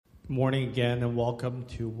Morning again, and welcome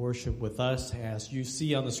to worship with us. As you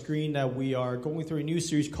see on the screen, that we are going through a new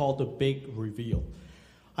series called The Big Reveal.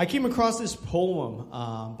 I came across this poem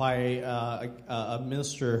by a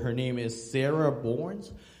minister. Her name is Sarah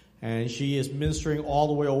Bournes, and she is ministering all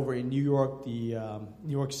the way over in New York, New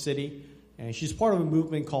York City, and she's part of a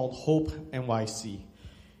movement called Hope NYC.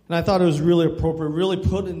 And I thought it was really appropriate, really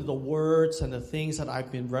put into the words and the things that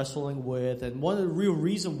I've been wrestling with, and one of the real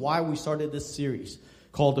reasons why we started this series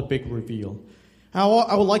called The Big Reveal. I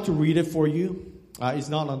would like to read it for you. It's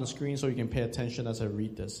not on the screen, so you can pay attention as I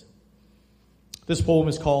read this. This poem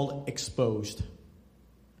is called Exposed.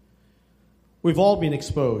 We've all been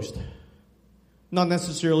exposed. Not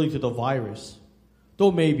necessarily to the virus,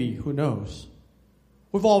 though maybe, who knows.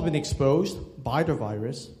 We've all been exposed by the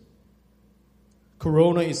virus.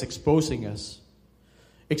 Corona is exposing us,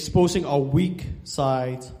 exposing our weak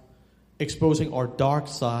sides, exposing our dark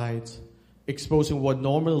sides, exposing what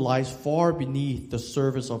normally lies far beneath the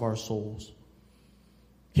surface of our souls.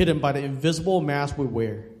 Hidden by the invisible mask we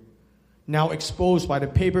wear, now exposed by the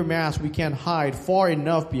paper mask we can't hide far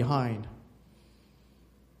enough behind.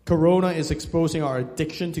 Corona is exposing our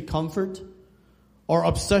addiction to comfort, our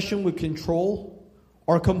obsession with control,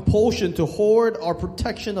 our compulsion to hoard our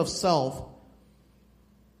protection of self.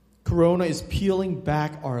 Corona is peeling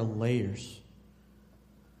back our layers,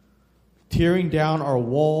 tearing down our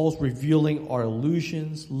walls, revealing our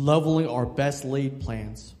illusions, leveling our best laid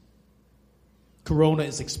plans. Corona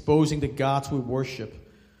is exposing the gods we worship,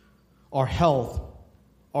 our health,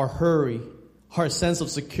 our hurry, our sense of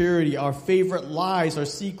security, our favorite lies, our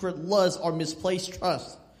secret lusts, our misplaced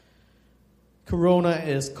trust. Corona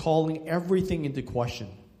is calling everything into question.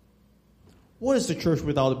 What is the church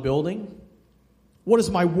without a building? What is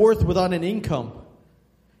my worth without an income?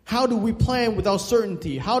 How do we plan without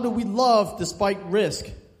certainty? How do we love despite risk?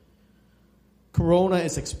 Corona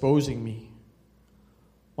is exposing me.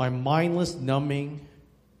 My mindless numbing,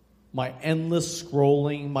 my endless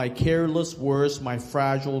scrolling, my careless words, my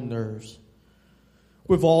fragile nerves.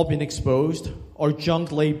 We've all been exposed. Our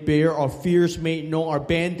junk laid bare, our fears made known, our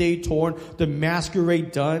band-aid torn, the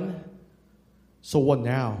masquerade done. So what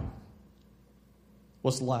now?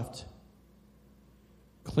 What's left?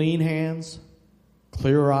 Clean hands,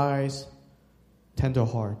 clear eyes, tender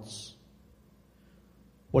hearts.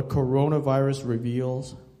 What coronavirus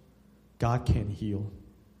reveals, God can heal.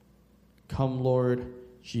 Come, Lord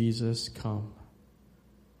Jesus, come.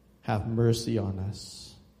 Have mercy on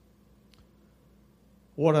us.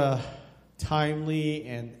 What a timely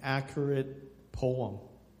and accurate poem.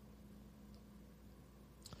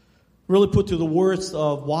 Really put to the words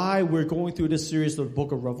of why we're going through this series of the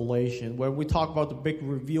book of Revelation. When we talk about the big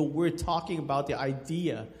reveal, we're talking about the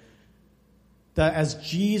idea that as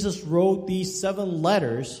Jesus wrote these 7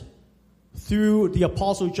 letters through the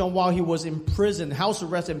Apostle John while he was in prison, house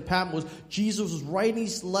arrest in Patmos, Jesus was writing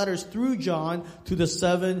these letters through John to the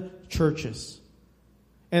 7 churches.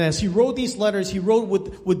 And as he wrote these letters, he wrote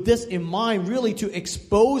with this in mind, really to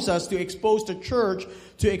expose us, to expose the church,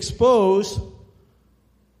 to expose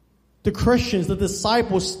the Christians, the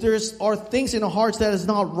disciples. There are things in our hearts that is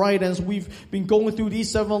not right. As we've been going through these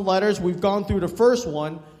 7 letters, we've gone through the first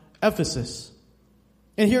one, Ephesus.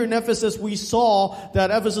 And here in Ephesus, we saw that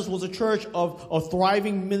Ephesus was a church of a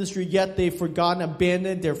thriving ministry, yet they've forgotten,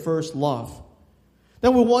 abandoned their first love.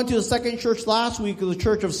 Then we went to the second church last week, the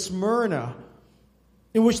church of Smyrna,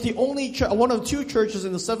 in which the only one of 2 churches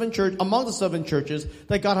in the 7 church, among the 7 churches,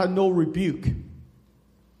 that God had no rebuke.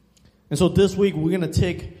 And so this week, we're going to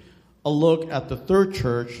take a look at the third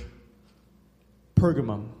church,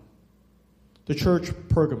 Pergamum. The church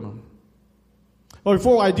Pergamum. But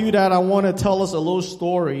before I do that, I want to tell us a little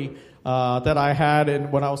story that I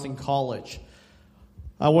had when I was in college.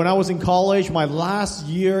 When I was in college, my last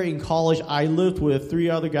year in college, I lived with 3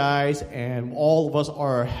 other guys, and all of us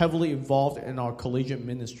are heavily involved in our collegiate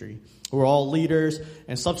ministry. We're all leaders,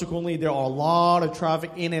 and subsequently, there are a lot of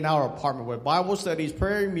traffic in and out of our apartment with Bible studies,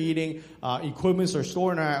 prayer meeting, equipments are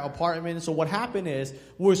stored in our apartment. So what happened is,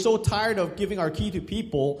 we're so tired of giving our key to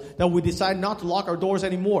people that we decided not to lock our doors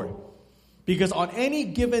anymore. Because on any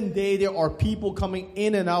given day, there are people coming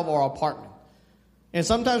in and out of our apartment. And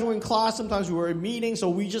sometimes we're in class, sometimes we're in meetings, so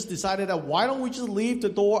we just decided that why don't we just leave the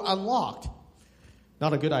door unlocked?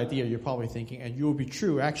 Not a good idea, you're probably thinking, and you will be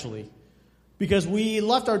true, actually. Because we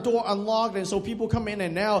left our door unlocked, and so people come in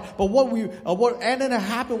and out. But what ended up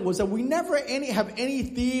happening was that we never have any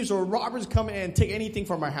thieves or robbers come in and take anything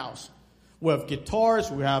from our house. We have guitars,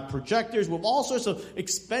 we have projectors, we have all sorts of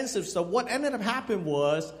expensive stuff. What ended up happening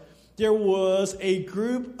was there was a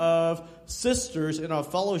group of sisters in our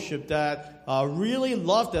fellowship that really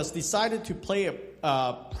loved us, decided to play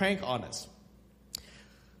prank on us.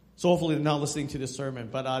 So hopefully they're not listening to this sermon.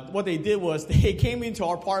 But what they did was they came into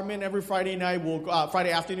our apartment every Friday night.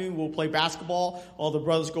 Friday afternoon, we'll play basketball. All the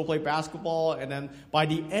brothers go play basketball. And then by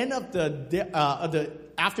the end of the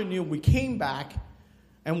afternoon, we came back.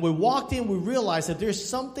 And we walked in, we realized that there's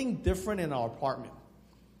something different in our apartment.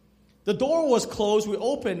 The door was closed. We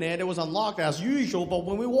opened it. It was unlocked as usual. But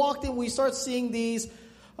when we walked in, we started seeing these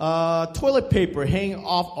toilet paper hanging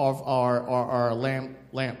off of our lamp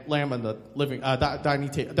in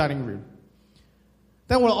the dining room.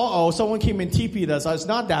 Then we're, someone came and TP'd us. It's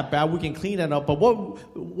not that bad. We can clean that up. But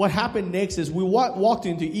what happened next is we walked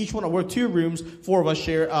into each one of our 2 rooms. 4 of us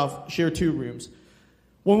share 2 rooms.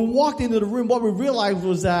 When we walked into the room, what we realized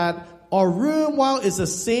was that our room, while it's the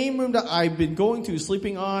same room that I've been going to,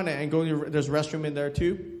 sleeping on, and there's a restroom in there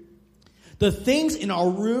too, the things in our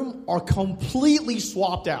room are completely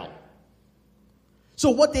swapped out. So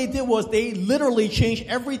what they did was they literally changed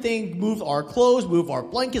everything, moved our clothes, moved our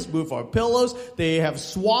blankets, moved our pillows. They have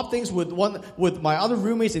swapped things with my other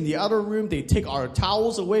roommates in the other room. They take our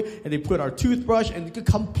towels away and they put our toothbrush and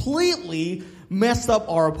completely messed up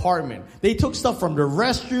our apartment. They took stuff from the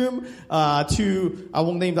restroom I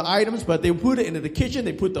won't name the items, but they put it into the kitchen.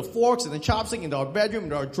 They put the forks and the chopstick into our bedroom,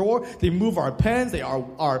 into our drawer. They move our pens,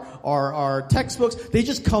 our textbooks. They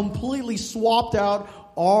just completely swapped out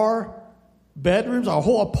our bedrooms, our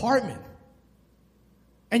whole apartment.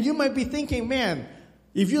 And you might be thinking, man,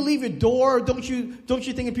 if you leave your door, don't you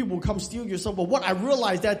think that people will come steal your stuff? But what I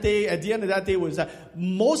realized that day, at the end of that day, was that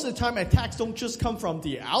most of the time attacks don't just come from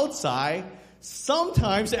the outside.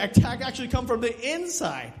 Sometimes the attack actually come from the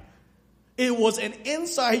inside. It was an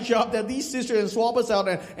inside job that these sisters swap us out,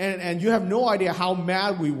 and you have no idea how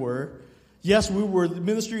mad we were. Yes, we were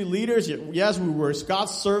ministry leaders. Yes, we were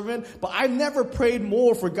God's servant. But I've never prayed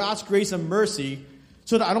more for God's grace and mercy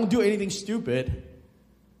so that I don't do anything stupid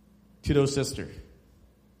to those sisters.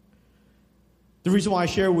 The reason why I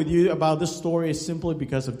share with you about this story is simply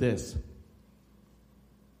because of this.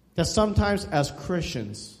 That sometimes as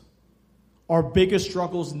Christians, our biggest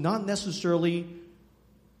struggles not necessarily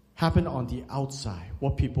happen on the outside,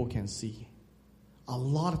 what people can see. A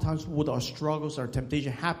lot of times what our struggles, our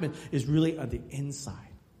temptation happen is really on the inside.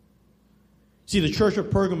 See, the church of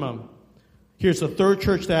Pergamum, here's the 3rd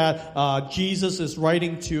church that Jesus is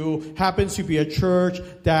writing to, happens to be a church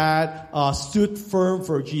that stood firm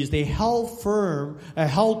for Jesus. They held firm,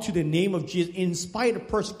 held to the name of Jesus in spite of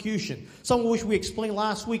persecution, some of which we explained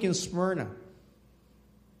last week in Smyrna.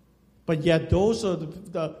 But yet those are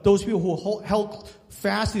those people who held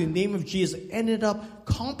fast to the name of Jesus ended up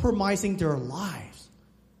compromising their lives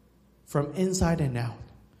from inside and out.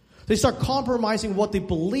 They start compromising what they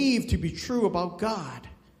believe to be true about God.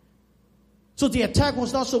 So the attack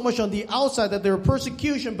was not so much on the outside that there were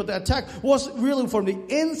persecution, but the attack was really from the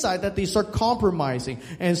inside that they start compromising.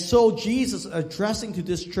 And so Jesus addressing to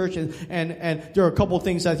this church, and there are a couple of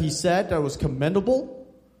things that he said that was commendable.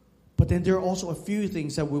 But then there are also a few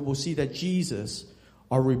things that we will see that Jesus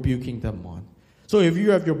are rebuking them on. So if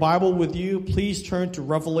you have your Bible with you, please turn to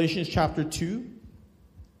Revelation chapter 2.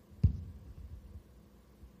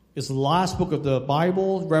 It's the last book of the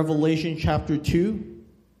Bible, Revelation chapter 2.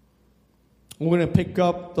 We're going to pick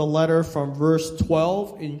up the letter from verse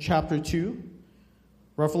 12 in chapter 2.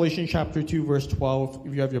 Revelation chapter 2, verse 12.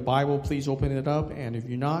 If you have your Bible, please open it up. And if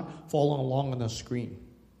you're not, follow along on the screen.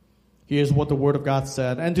 Here's what the Word of God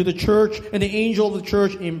said. And to the church and the angel of the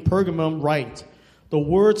church in Pergamum write, the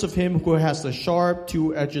words of him who has the sharp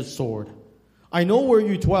two-edged sword. I know where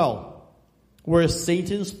you dwell, where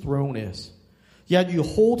Satan's throne is. Yet you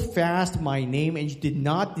hold fast my name, and you did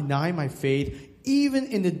not deny my faith, even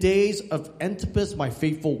in the days of Antipas, my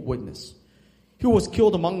faithful witness, who was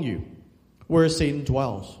killed among you, where Satan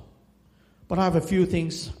dwells. But I have a few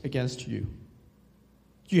things against you.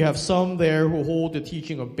 You have some there who hold the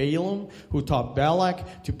teaching of Balaam, who taught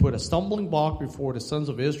Balak to put a stumbling block before the sons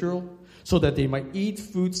of Israel, so that they might eat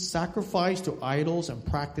food sacrificed to idols and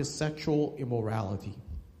practice sexual immorality.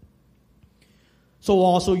 So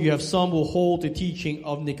also you have some who hold the teaching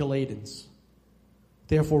of Nicolaitans.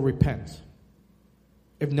 Therefore repent.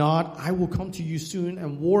 If not, I will come to you soon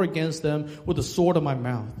and war against them with the sword of my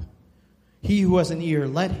mouth. He who has an ear,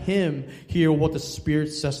 let him hear what the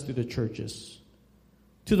Spirit says to the churches.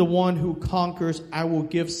 To the one who conquers, I will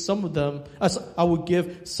give some of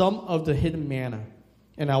the hidden manna,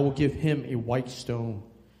 and I will give him a white stone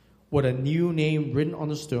with a new name written on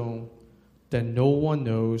the stone that no one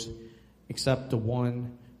knows except the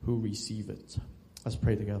one who receives it. Let's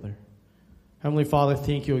pray together. Heavenly Father,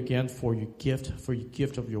 thank you again for your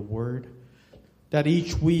gift of your word. that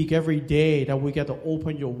each week, every day, that we get to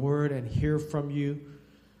open your word and hear from you.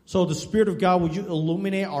 So the Spirit of God, would you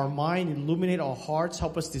illuminate our mind, illuminate our hearts,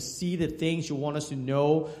 help us to see the things you want us to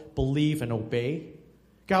know, believe, and obey.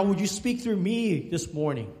 God, would you speak through me this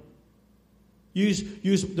morning? Use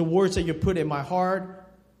the words that you put in my heart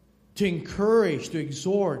to encourage, to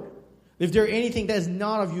exhort. If there anything that is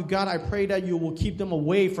not of you, God, I pray that you will keep them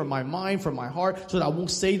away from my mind, from my heart, so that I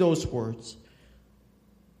won't say those words.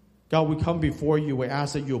 God, we come before you. We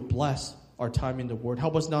ask that you'll bless our time in the word.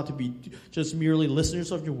 Help us not to be just merely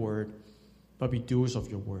listeners of your word, but be doers of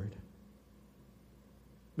your word.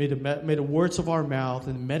 May the words of our mouth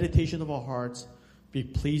and the meditation of our hearts be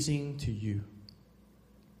pleasing to you.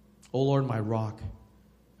 O Lord, my rock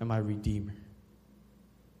and my redeemer,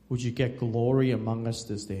 would you get glory among us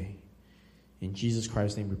this day? In Jesus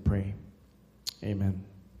Christ's name we pray. Amen.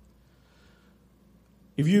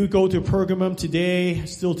 If you go to Pergamum today,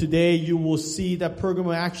 still today, you will see that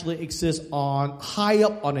Pergamum actually exists high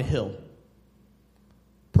up on a hill.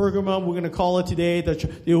 Pergamum, we're going to call it today,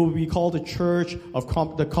 it will be called the Church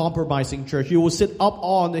of the Compromising Church. You will sit up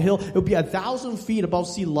on the hill. It will be 1,000 feet above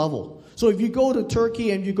sea level. So if you go to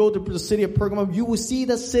Turkey and you go to the city of Pergamum, you will see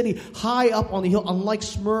the city high up on the hill. Unlike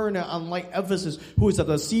Smyrna, unlike Ephesus, who is at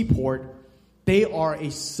the seaport, they are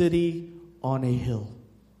a city on a hill.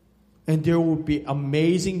 And there will be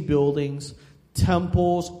amazing buildings,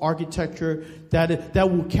 temples, architecture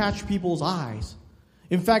that will catch people's eyes.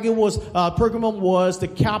 In fact, Pergamum was the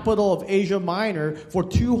capital of Asia Minor for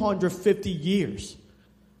 250 years.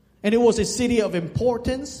 And it was a city of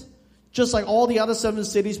importance, just like all the other 7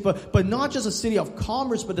 cities, but not just a city of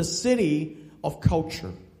commerce, but a city of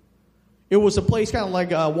culture. It was a place kind of like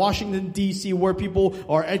Washington, D.C., where people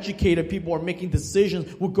are educated, people are making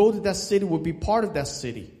decisions, would go to that city, would be part of that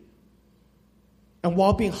city. And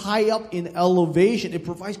while being high up in elevation, it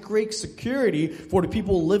provides great security for the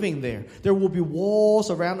people living there. There will be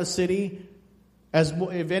walls around the city.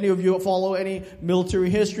 If any of you follow any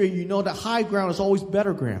military history, you know that high ground is always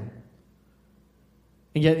better ground.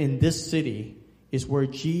 And yet in this city is where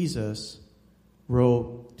Jesus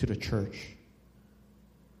wrote to the church.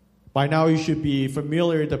 By now you should be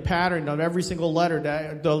familiar with the pattern of every single letter.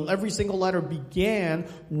 Every single letter began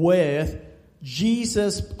with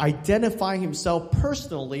Jesus identifying himself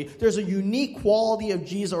personally. There's a unique quality of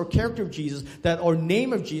Jesus or character of Jesus or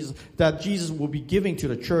name of Jesus that Jesus will be giving to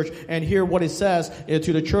the church. And here what it says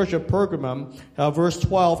to the church of Pergamum, verse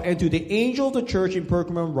 12, and to the angel of the church in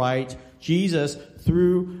Pergamum write, Jesus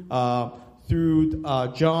through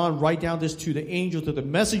John write down this to the angel, to the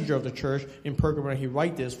messenger of the church in Pergamum. He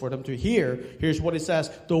write this for them to hear. Here's what it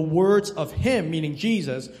says. The words of him, meaning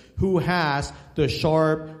Jesus, who has the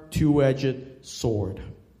sharp two-edged sword.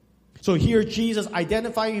 So here Jesus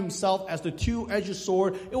identifying himself as the two-edged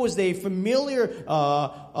sword. It was a familiar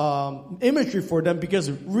imagery for them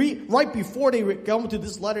because right before they come to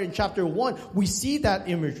this letter in chapter 1, we see that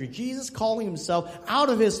imagery. Jesus calling himself, out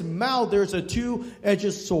of his mouth there's a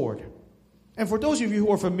two-edged sword. And for those of you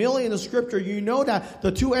who are familiar in the scripture, you know that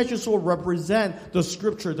the two-edged sword represent the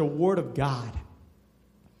scripture, the word of God.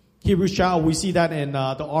 Hebrews chapter, we see that in the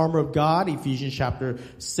armor of God, Ephesians chapter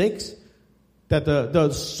 6, that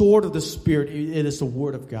the sword of the Spirit, it is the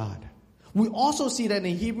word of God. We also see that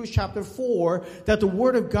in Hebrews chapter 4, that the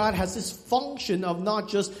word of God has this function of not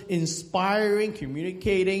just inspiring,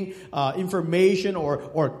 communicating information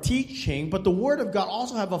or teaching, but the word of God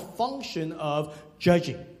also have a function of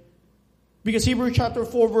judging. Because Hebrews chapter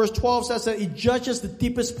 4 verse 12 says that it judges the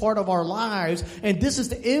deepest part of our lives. And this is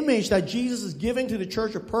the image that Jesus is giving to the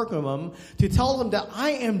church of Pergamum to tell them that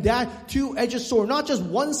I am that two-edged sword. Not just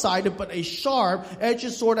one-sided, but a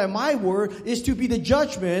sharp-edged sword. And my word is to be the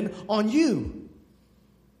judgment on you.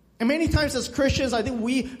 And many times as Christians, I think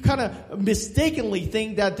we kind of mistakenly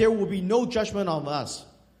think that there will be no judgment on us.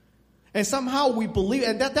 And somehow we believe,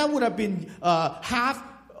 and that would have been half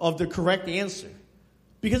of the correct answer.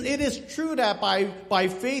 Because it is true that by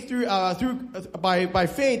faith by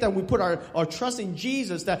faith that we put our trust in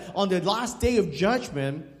Jesus, that on the last day of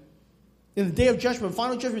judgment, in the day of judgment,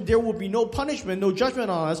 final judgment, there will be no punishment, no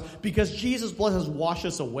judgment on us because Jesus' blood has washed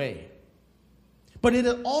us away. But it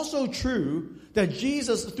is also true that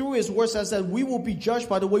Jesus, through his word, says that we will be judged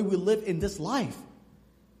by the way we live in this life.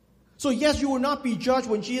 So yes, you will not be judged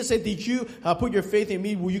when Jesus said, did you put your faith in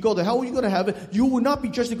me? Will you go to hell? Will you go to heaven? You will not be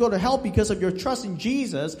judged to go to hell because of your trust in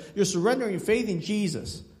Jesus, your surrendering faith in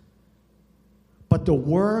Jesus. But the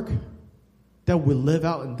work that we live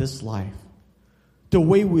out in this life, the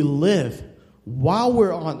way we live while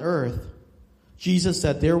we're on earth, Jesus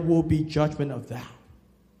said there will be judgment of that.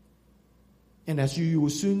 And as you will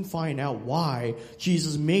soon find out why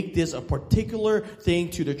Jesus made this a particular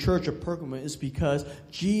thing to the church of Pergamum is because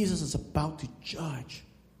Jesus is about to judge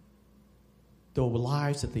the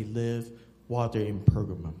lives that they live while they're in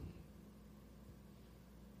Pergamum.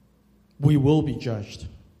 We will be judged.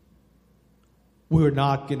 We are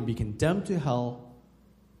not going to be condemned to hell,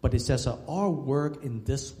 but it says that our work in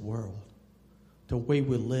this world, the way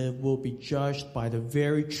we live, will be judged by the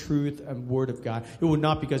very truth and word of God. It will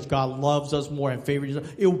not because God loves us more and favors us.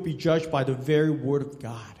 It will be judged by the very word of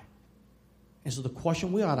God. And so the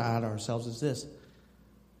question we ought to ask ourselves is this: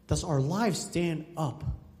 does our life stand up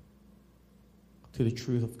to the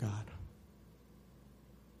truth of God?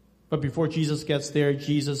 But before Jesus gets there,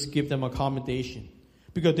 Jesus gives them a commendation,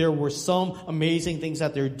 because there were some amazing things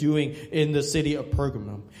that they're doing in the city of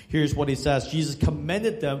Pergamum. Here's what he says. Jesus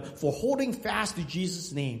commended them for holding fast to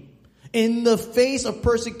Jesus' name. In the face of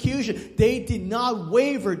persecution, they did not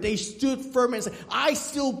waver. They stood firm and said, I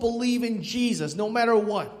still believe in Jesus, no matter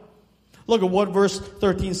what. Look at what verse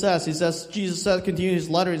 13 says. He says, Jesus says, continuing his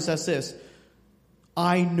letter, and says this: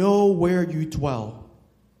 I know where you dwell,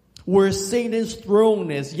 where Satan's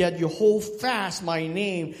throne is, yet you hold fast my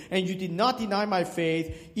name, and you did not deny my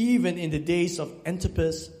faith, even in the days of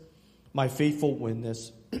Antipas, my faithful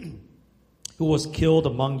witness, who was killed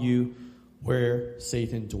among you where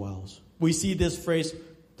Satan dwells. We see this phrase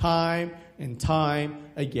time and time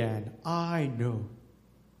again. I know.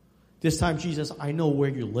 This time, Jesus, I know where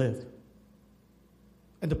you live.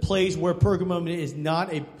 And the place where Pergamum is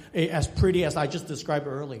not as pretty as I just described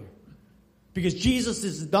earlier. Because Jesus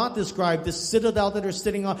does not describe this citadel that they're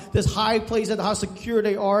sitting on, this high place and how secure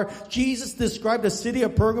they are. Jesus described the city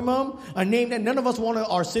of Pergamum, a name that none of us want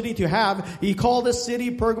our city to have. He called this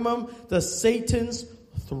city, Pergamum, the Satan's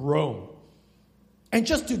throne. And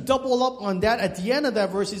just to double up on that, at the end of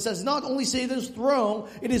that verse, he says, not only Satan's throne,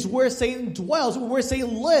 it is where Satan dwells, where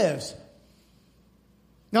Satan lives.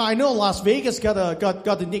 Now, I know Las Vegas got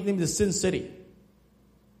the nickname the Sin City.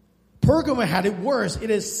 Pergamum had it worse. It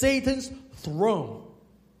is Satan's throne.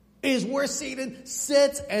 It is where Satan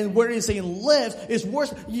sits and where Satan lives. It's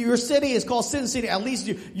worse. Your city is called Sin City. At least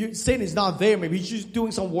Satan is not there. Maybe he's just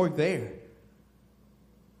doing some work there.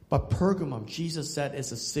 But Pergamum, Jesus said,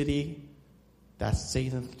 is a city that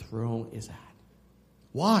Satan's throne is at.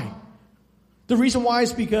 Why? The reason why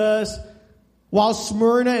is because while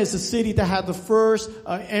Smyrna is a city that had the first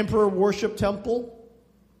emperor worship temple,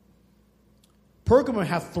 Pergamum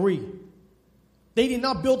had 3. They did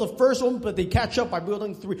not build the first one, but they catch up by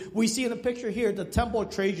building 3. We see in the picture here the Temple of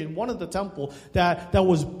Trajan, one of the temple that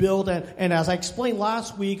was built. And as I explained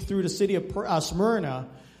last week through the city of Smyrna,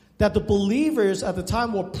 that the believers at the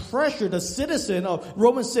time were pressured, the citizen of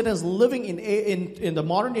Roman citizens living in the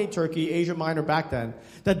modern day Turkey, Asia Minor back then,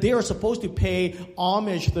 that they are supposed to pay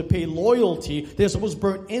homage, to pay loyalty. They're supposed to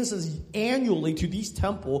burn incense annually to these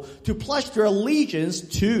temples to pledge their allegiance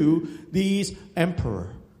to these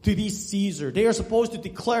emperor, to these Caesar. They are supposed to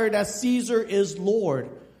declare that Caesar is Lord.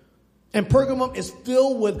 And Pergamum is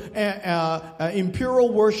filled with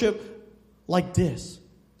imperial worship like this.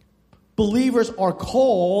 Believers are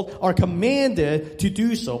commanded to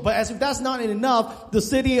do so. But as if that's not enough, the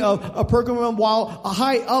city of Pergamum, while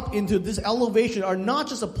high up into this elevation, are not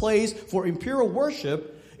just a place for imperial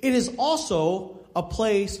worship. It is also a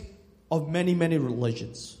place of many, many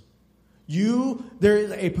religions. There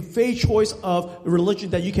is a buffet choice of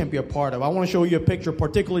religion that you can be a part of. I want to show you a picture,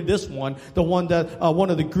 particularly this one, the one that one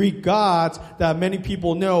of the Greek gods that many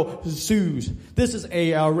people know, Zeus. This is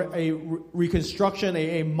a reconstruction,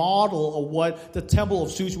 a model of what the temple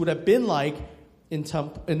of Zeus would have been like in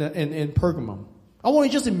Pergamum. I want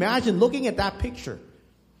you to just imagine looking at that picture.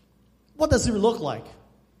 What does it look like?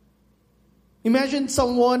 Imagine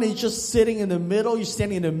someone is just sitting in the middle. You're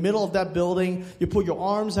standing in the middle of that building. You put your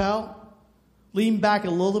arms out. Lean back a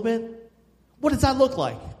little bit. What does that look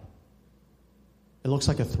like? It looks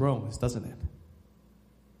like a throne, doesn't it?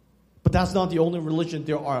 But that's not the only religion.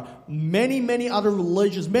 There are many, many other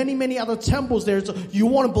religions, many, many other temples there. So you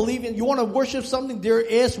want to believe in, you want to worship something, there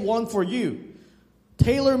is one for you.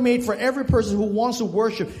 Tailor-made for every person who wants to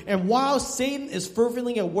worship. And while Satan is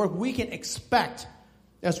fervently at work, we can expect,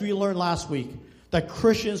 as we learned last week, that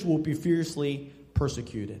Christians will be fiercely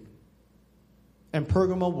persecuted. And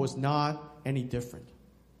Pergamum was not any different.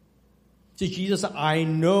 See, Jesus said, I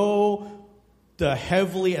know the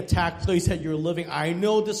heavily attacked place that you're living. I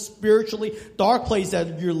know the spiritually dark place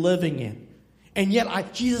that you're living in. And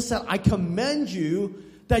yet, Jesus said, I commend you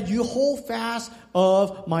that you hold fast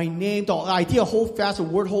of my name. The idea of hold fast, the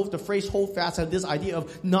word hold, the phrase hold fast, and this idea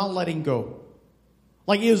of not letting go.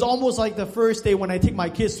 Like it was almost like the first day when I take my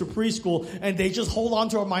kids to preschool and they just hold on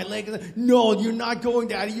to my leg and say, no, you're not going,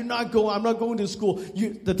 Daddy. You're not going. I'm not going to school.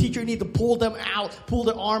 The teacher need to pull them out, pull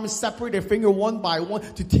their arms, separate their finger one by one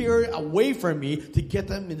to tear it away from me to get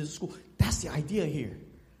them into school. That's the idea here.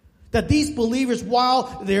 That these believers,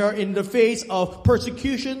 while they are in the face of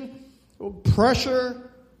persecution, pressure,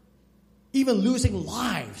 even losing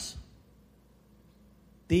lives,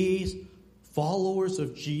 these followers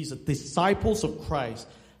of Jesus, disciples of Christ,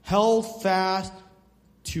 held fast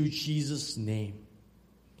to Jesus' name.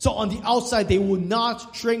 So on the outside, they will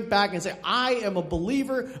not shrink back and say, I am a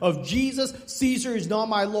believer of Jesus. Caesar is not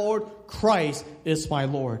my Lord. Christ is my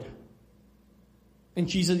Lord. And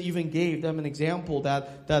Jesus even gave them an example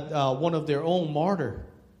that one of their own martyr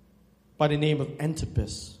by the name of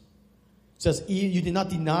Antipas says, you did not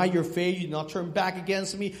deny your faith. You did not turn back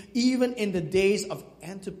against me. Even in the days of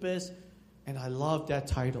Antipas. And I love that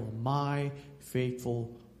title, My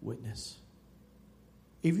Faithful Witness.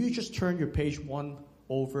 If you just turn your page 1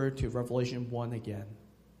 over to Revelation 1 again,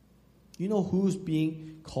 you know who's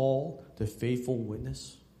being called the faithful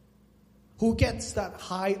witness? Who gets that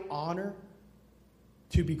high honor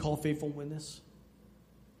to be called faithful witness?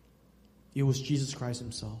 It was Jesus Christ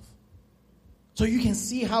himself. So you can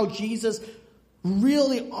see how Jesus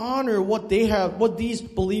really honored what these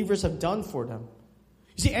believers have done for them.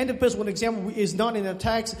 You see, Antipas, one example, is not in the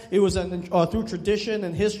text. It was through tradition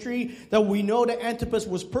and history that we know that Antipas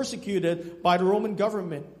was persecuted by the Roman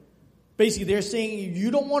government. Basically, they're saying,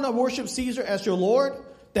 you don't want to worship Caesar as your Lord?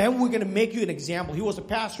 Then we're going to make you an example. He was a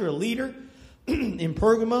pastor, a leader in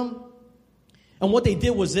Pergamum. And what they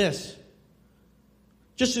did was this.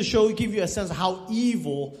 Just to give you a sense of how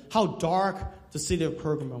evil, how dark the city of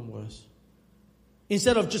Pergamum was.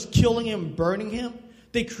 Instead of just killing him, burning him,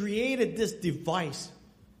 they created this device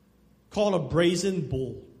called a brazen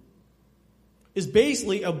bull. It's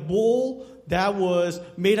basically a bull that was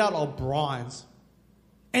made out of bronze.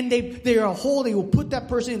 And they will put that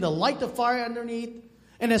person in the light of fire underneath.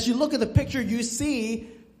 And as you look at the picture, you see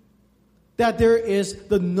that there is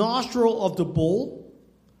the nostril of the bull,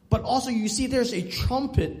 but also you see there's a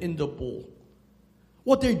trumpet in the bull.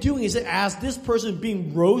 What they're doing is that as this person is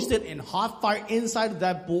being roasted in hot fire inside of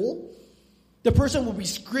that bull, the person will be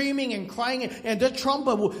screaming and crying, and the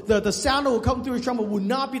trumpet, the sound that will come through the trumpet will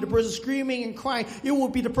not be the person screaming and crying. It will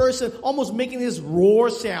be the person almost making this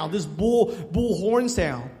roar sound, this bull horn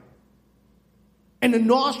sound. And the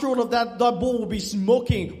nostril of that bull will be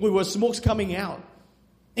smoking, with smoke's coming out.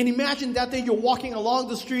 And imagine that day you're walking along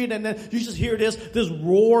the street and then you just hear this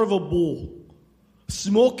roar of a bull.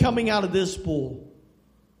 Smoke coming out of this bull.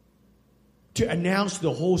 To announce to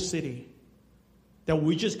the whole city that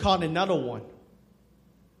we just caught another one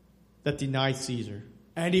that denied Caesar.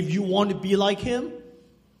 And if you want to be like him,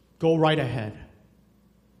 go right ahead.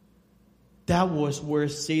 That was where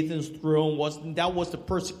Satan's throne was. And that was the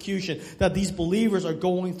persecution that these believers are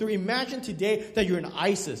going through. Imagine today that you're in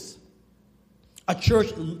ISIS. A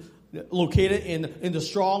church located in the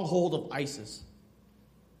stronghold of ISIS.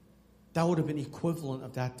 That would have been equivalent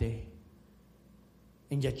of that day.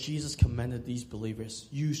 And yet Jesus commended these believers.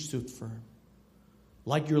 You stood firm.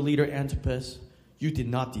 Like your leader Antipas, you did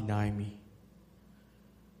not deny me.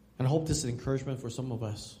 And I hope this is an encouragement for some of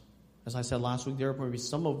us. As I said last week, there will be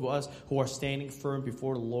some of us who are standing firm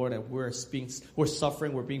before the Lord and we're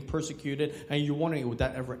suffering, we're being persecuted, and you're wondering, would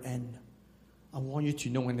that ever end? I want you to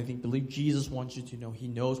know, and I think, believe Jesus wants you to know. He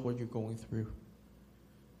knows what you're going through.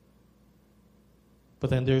 But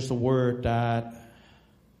then there's the word that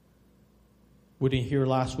we didn't hear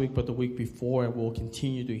last week, but the week before, and we'll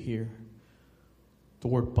continue to hear. The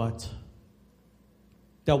word but.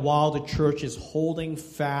 That while the church is holding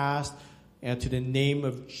fast and to the name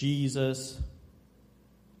of Jesus,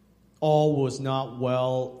 all was not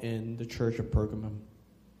well in the church of Pergamum.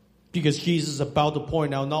 Because Jesus is about to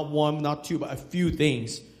point out not one, not two, but a few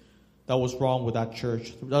things that was wrong with that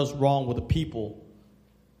church. That was wrong with the people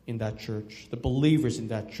in that church, the believers in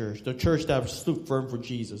that church, the church that stood firm for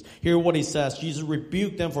Jesus. Hear what he says. Jesus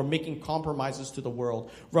rebuked them for making compromises to the world.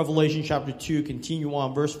 Revelation chapter 2, continue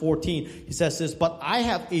on, verse 14. He says this, but I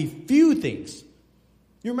have a few things.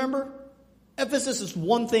 You remember? Ephesus is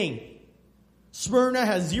one thing. Smyrna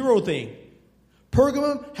has 0 thing.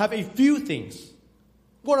 Pergamum have a few things.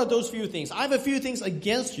 What are those few things? I have a few things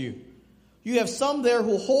against you. You have some there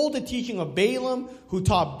who hold the teaching of Balaam, who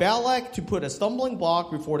taught Balak to put a stumbling block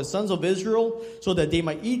before the sons of Israel so that they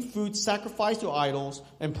might eat food sacrificed to idols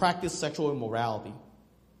and practice sexual immorality.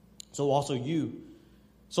 So also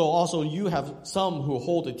you have some who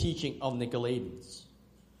hold the teaching of Nicolaitans.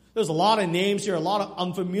 There's a lot of names here, a lot of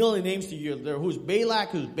unfamiliar names to you. There, who's Balak,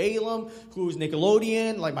 who's Balaam, who's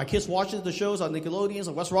Nickelodeon. Like my kids watching the shows on Nickelodeon.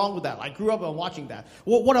 So what's wrong with that? I grew up on watching that.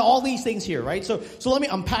 What are all these things here, right? So let me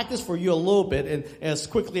unpack this for you a little bit and as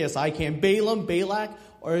quickly as I can. Balaam, Balak,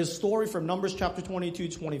 or his story from Numbers chapter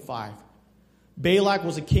 22-25. Balak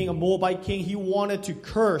was a king, a Moabite king. He wanted to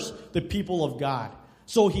curse the people of God.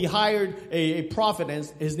 So he hired a prophet, and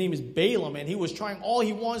his name is Balaam, and he was trying all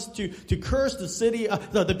he wants to curse the city,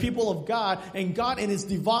 the people of God. And God, in His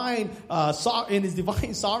divine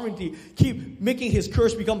sovereignty, keep making His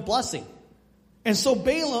curse become blessing. And so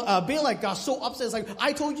Balak got so upset. It's like,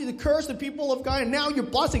 I told you to curse the people of God, and now you're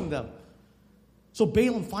blessing them. So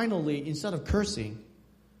Balaam finally, instead of cursing,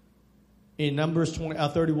 in Numbers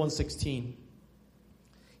 31:16,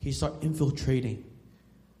 he started infiltrating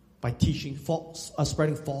by teaching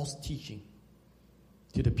spreading false teaching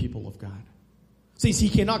to the people of God. Since he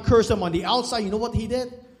cannot curse them on the outside, you know what he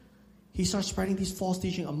did? He started spreading these false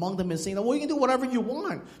teaching among them and saying, well, you can do whatever you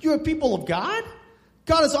want. You're a people of God.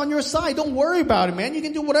 God is on your side. Don't worry about it, man. You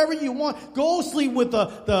can do whatever you want. Go sleep with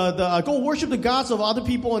go worship the gods of other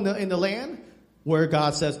people in the land where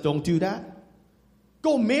God says don't do that.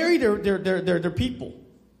 Go marry their people.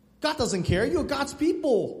 God doesn't care. You're God's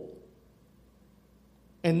people.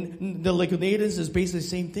 And the Nicolaitans is basically the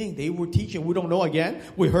same thing. They were teaching. We don't know again.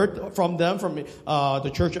 We heard from them from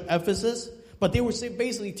the church of Ephesus. But they were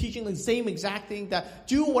basically teaching the same exact thing, that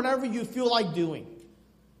do whatever you feel like doing.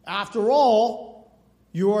 After all,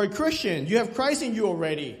 you are a Christian. You have Christ in you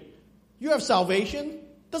already. You have salvation.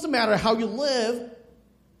 Doesn't matter how you live.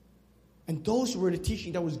 And those were the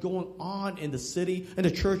teaching that was going on in the city, in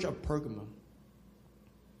the church of Pergamum.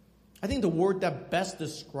 I think the word that best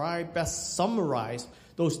described, best summarized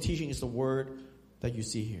those teachings is the word that you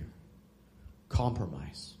see here.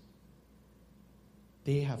 Compromise.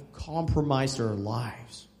 They have compromised their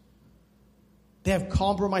lives. They have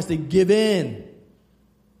compromised. They give in.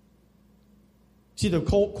 See, the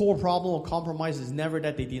core problem of compromise is never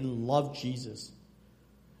that they didn't love Jesus.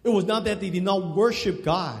 It was not that they did not worship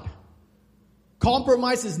God.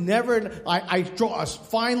 Compromise is never, I draw a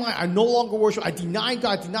fine line, I no longer worship, I deny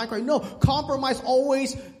God, deny Christ. No, compromise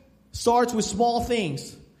always starts with small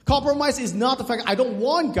things. Compromise is not the fact I don't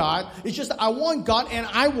want God, it's just I want God and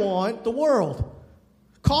I want the world.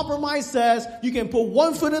 Compromise says you can put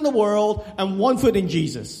one foot in the world and one foot in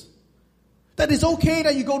Jesus. That it's okay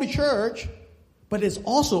that you go to church, but it's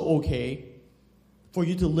also okay for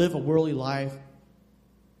you to live a worldly life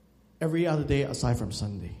every other day aside from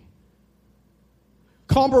Sunday.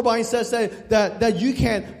 Compromise says that you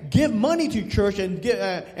can give money to church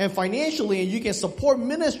and financially, and you can support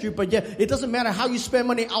ministry, but yet it doesn't matter how you spend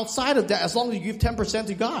money outside of that as long as you give 10%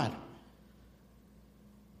 to God.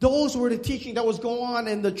 Those were the teaching that was going on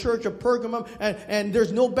in the church of Pergamum, and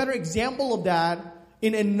there's no better example of that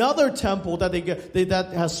in another temple that that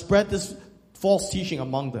has spread this false teaching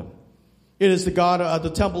among them. It is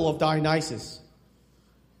the temple of Dionysus.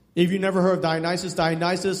 If you never heard of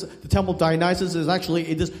Dionysus, the temple of Dionysus is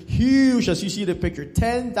actually this huge, as you see the picture,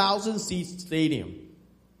 10,000 seat stadium.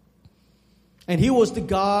 And he was the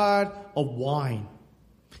god of wine.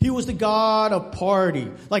 He was the god of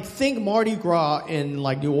party. Like think Mardi Gras in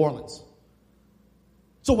like New Orleans.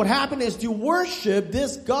 So what happened is to worship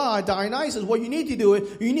this god, Dionysus, what you need to do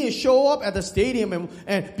is you need to show up at the stadium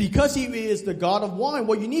and because he is the god of wine,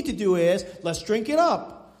 what you need to do is let's drink it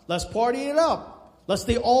up. Let's party it up. Let's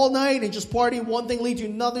stay all night and just party. One thing leads to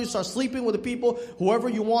another. Start sleeping with the people, whoever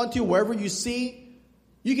you want to, wherever you see.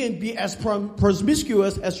 You can be as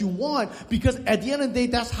promiscuous as you want because at the end of the day,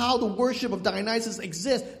 that's how the worship of Dionysus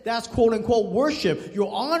exists. That's quote unquote worship.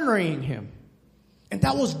 You're honoring him. And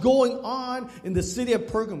that was going on in the city of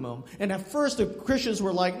Pergamum. And at first the Christians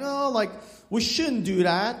were like, no, like we shouldn't do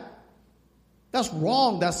that. That's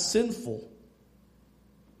wrong. That's sinful.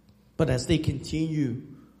 But as they continue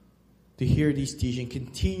to hear these teaching,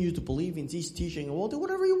 continue to believe in these teaching, well, do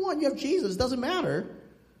whatever you want. You have Jesus. It doesn't matter.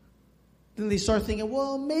 Then they start thinking,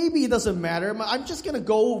 well, maybe it doesn't matter. I'm just going to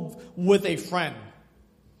go with a friend.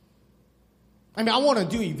 I mean, I want to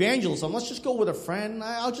do evangelism. Let's just go with a friend.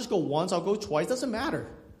 I'll just go once. I'll go twice. It doesn't matter.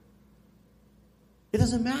 It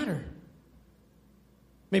doesn't matter.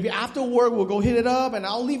 Maybe after work, we'll go hit it up and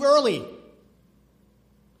I'll leave early.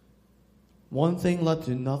 One thing led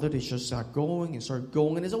to another. They just start going. And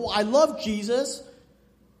they said, well, I love Jesus,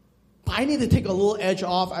 but I need to take a little edge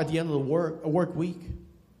off at the end of the work week.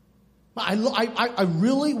 I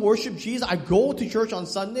really worship Jesus. I go to church on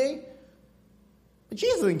Sunday. But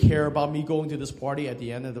Jesus doesn't care about me going to this party at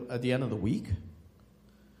the end of the week.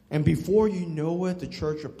 And before you know it, the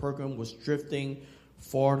church of Pergamum was drifting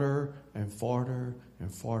farther and farther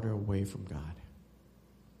and farther away from God.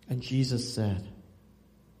 And Jesus said,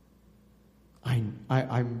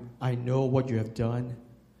 I know what you have done.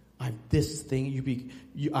 I have this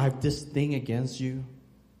thing against you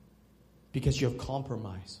because you have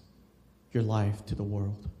compromised your life to the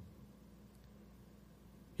world.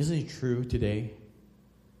 Isn't it true today?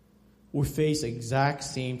 We face the exact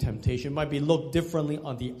same temptation. It might be looked differently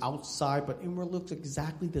on the outside, but inward looks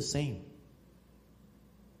exactly the same.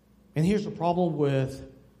 And here's the problem with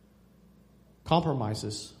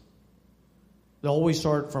compromises. They always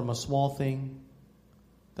start from a small thing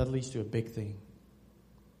that leads to a big thing.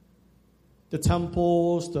 The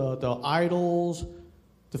temples, the idols,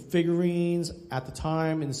 the figurines at the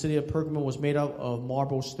time in the city of Pergamum was made up of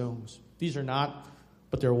marble stones. These are not,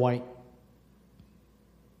 but they're white.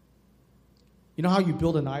 You know how you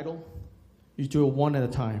build an idol? You do it one at a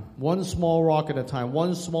time. One small rock at a time.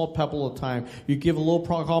 One small pebble at a time. You give a little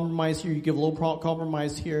compromise here. You give a little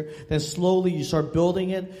compromise here. Then slowly you start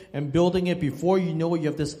building it and building it. Before you know it, you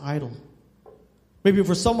have this idol. Maybe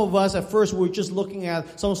for some of us, at first, we're just looking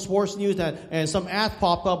at some sports news and some ads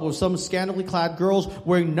pop up with some scantily clad girls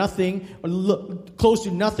wearing nothing, or close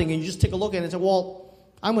to nothing, and you just take a look at it and say, well,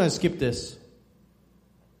 I'm going to skip this.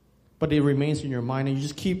 But it remains in your mind, and you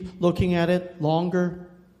just keep looking at it longer.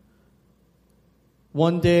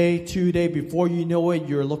 One day, 2 days, before you know it,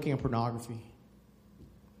 you're looking at pornography.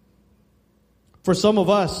 For some of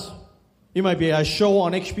us, it might be a show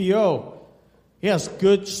on HBO. It has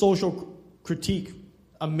good social critique,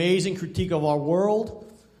 amazing critique of our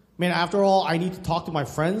world. Man, after all, I need to talk to my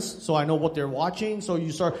friends so I know what they're watching. So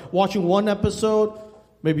you start watching one episode,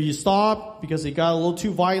 maybe you stop because it got a little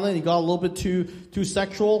too violent, it got a little bit too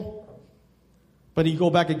sexual. But you go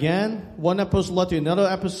back again. One episode led to another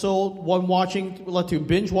episode. One watching led to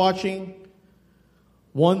binge watching.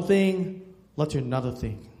 One thing led to another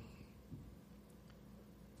thing.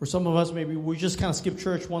 For some of us, maybe we just kind of skip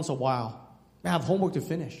church once in a while. I have homework to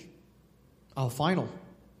finish. I have final.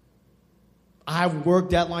 I have work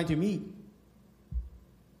deadline to meet.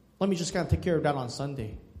 Let me just kind of take care of that on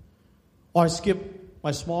Sunday. Or I skip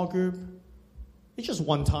my small group. It's just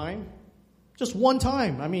one time. Just one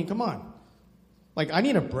time. I mean, come on. Like, I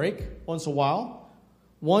need a break once in a while.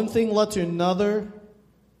 One thing led to another.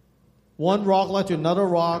 One rock led to another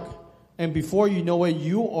rock. And before you know it,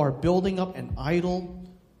 you are building up an idol,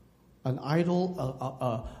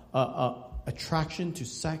 attraction to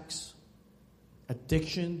sex,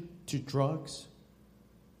 addiction to drugs.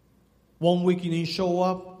 1 week you need to show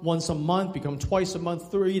up once a month, become twice a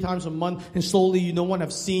month, 3 times a month, and slowly no one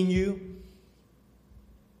have seen you.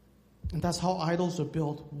 And that's how idols are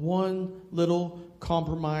built, one little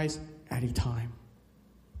compromise at a time.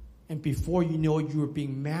 And before you know it, you are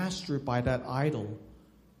being mastered by that idol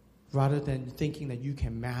rather than thinking that you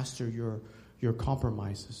can master your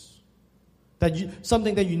compromises.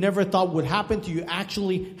 Something that you never thought would happen to you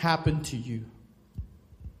actually happened to you.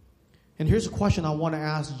 And here's a question I want to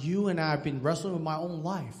ask you, and I have been wrestling with my own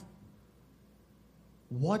life.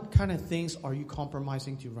 What kind of things are you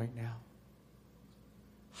compromising to right now?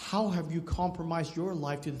 How have you compromised your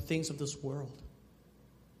life to the things of this world?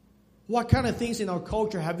 What kind of things in our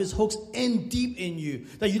culture have this hooks in deep in you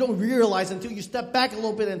that you don't realize until you step back a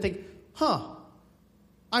little bit and think,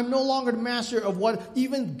 I'm no longer the master of what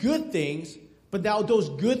even good things, but now those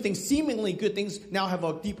good things, seemingly good things, now have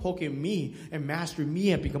a deep hook in me and master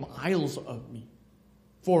me and become idols of me,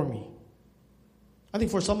 for me. I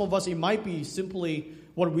think for some of us, it might be simply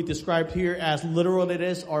what we described here as literal it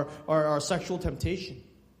is, or sexual temptation.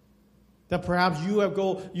 That perhaps you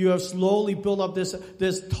have slowly built up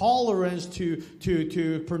this tolerance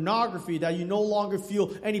to pornography that you no longer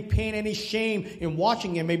feel any pain, any shame in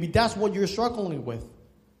watching it. Maybe that's what you're struggling with.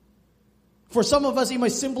 For some of us, it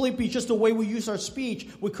might simply be just the way we use our speech.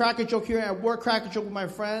 We crack a joke here at work, crack a joke with my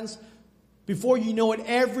friends. Before you know it,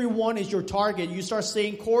 everyone is your target. You start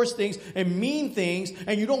saying coarse things and mean things,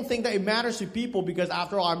 and you don't think that it matters to people because,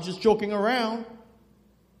 after all, I'm just joking around.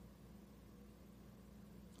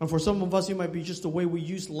 And for some of us, it might be just the way we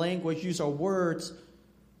use language, use our words.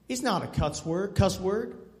 It's not a cuss word.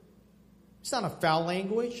 It's not a foul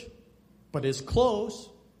language, but it's close.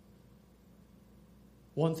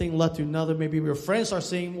 One thing led to another. Maybe your friends are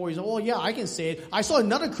saying more. You say, oh, yeah, I can say it. I saw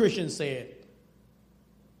another Christian say it.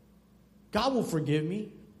 God will forgive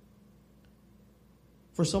me.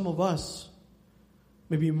 For some of us,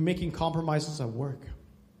 maybe making compromises at work.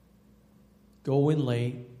 Go in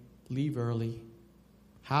late, leave early.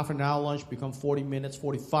 Half an hour lunch become 40 minutes,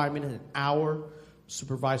 45 minutes, an hour.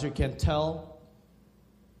 Supervisor can't tell.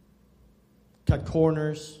 Cut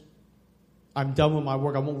corners. I'm done with my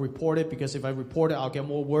work. I won't report it because if I report it, I'll get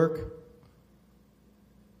more work.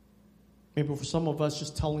 Maybe for some of us,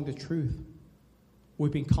 just telling the truth.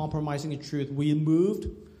 We've been compromising the truth. We moved.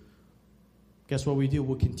 Guess what we do?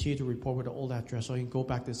 We'll continue to report with the old address, so you can go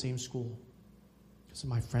back to the same school. Because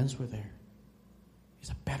my friends were there. It's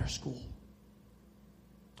a better school.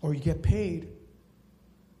 Or you get paid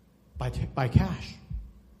by cash.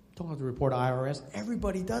 Don't have to report to IRS.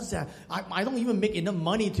 Everybody does that. I don't even make enough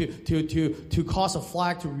money to cause a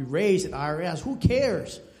flag to be raised at IRS. Who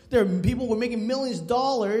cares? There are people who are making millions of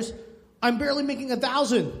dollars. I'm barely making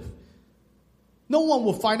 $1,000. No one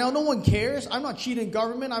will find out. No one cares. I'm not cheating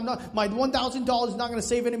government. My $1,000 is not going to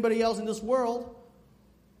save anybody else in this world.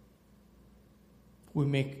 We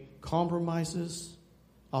make compromises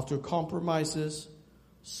after compromises,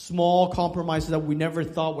 small compromises that we never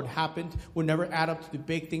thought would happen, would never add up to the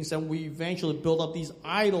big things, and we eventually build up these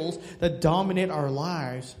idols that dominate our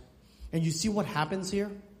lives. And you see what happens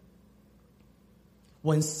here?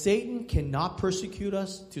 When Satan cannot persecute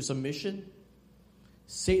us to submission,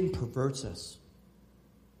 Satan perverts us.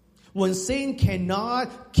 When Satan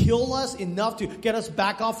cannot kill us enough to get us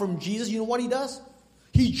back off from Jesus, you know what he does?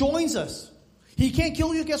 He joins us. He can't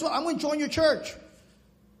kill you. Guess what? I'm going to join your church.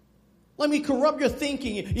 Let me corrupt your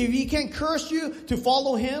thinking. If he can't curse you to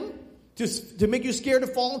follow him, to make you scared to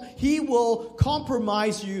follow him, he will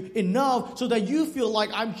compromise you enough so that you feel like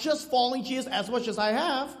I'm just following Jesus as much as I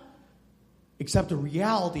have. Except the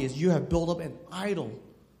reality is you have built up an idol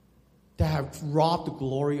that have robbed the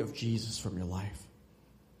glory of Jesus from your life.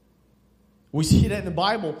 We see that in the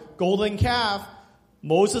Bible. Golden calf.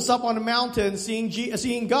 Moses up on the mountain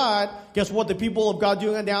seeing God. Guess what the people of God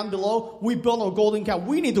doing down below? We built a golden calf.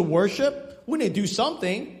 We need to worship. We need to do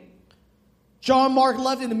something. John Mark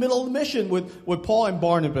left in the middle of the mission with Paul and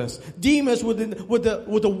Barnabas. Demas with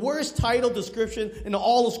the worst title description in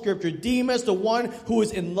all of Scripture. Demas, the one who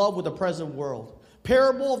is in love with the present world.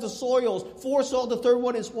 Parable of the soils. 4 soils. The third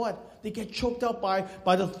one is what? They get choked up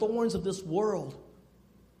by the thorns of this world.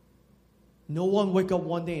 No one wake up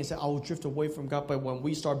one day and say, I will drift away from God. But when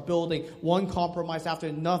we start building one compromise after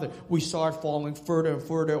another, we start falling further and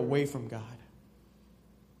further away from God.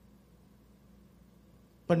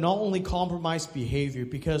 But not only compromise behavior,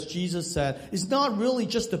 because Jesus said, it's not really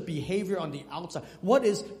just the behavior on the outside. What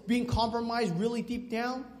is being compromised really deep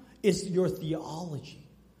down is your theology,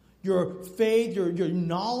 your faith, your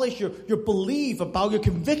knowledge, your belief about, your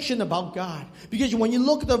conviction about God. Because when you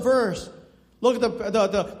look at the verse, look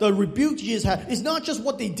at the rebuke Jesus had. It's not just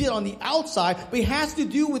what they did on the outside, but it has to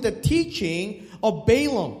do with the teaching of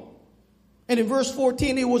Balaam. And in verse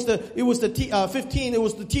 14, 15, it was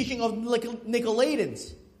the teaching of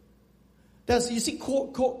Nicolaitans. You see,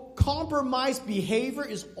 compromised behavior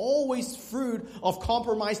is always fruit of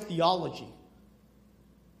compromised theology.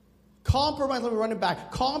 Let me run it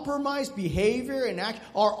back. Compromised behavior and action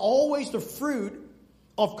are always the fruit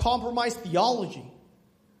of compromised theology.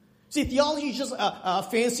 See, theology is just a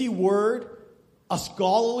fancy word, a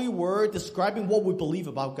scholarly word describing what we believe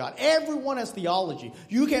about God. Everyone has theology.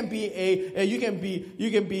 You can be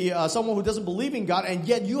someone who doesn't believe in God, and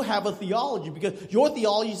yet you have a theology because your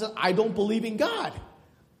theology says, I don't believe in God.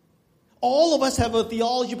 All of us have a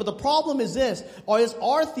theology, but the problem is this: is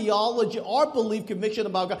our theology, our belief, conviction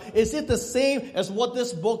about God, is it the same as what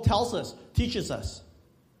this book tells us, teaches us?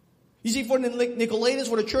 You see, for the Nicolaitans,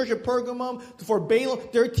 for the church of Pergamum, for Balaam,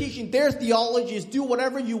 they're teaching their theology is do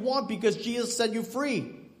whatever you want because Jesus set you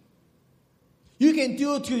free. You can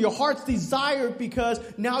do it to your heart's desire because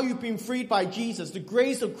now you've been freed by Jesus. The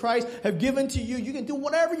grace of Christ have given to you. You can do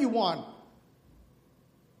whatever you want.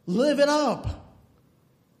 Live it up.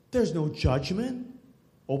 There's no judgment.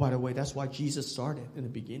 Oh, by the way, that's why Jesus started in the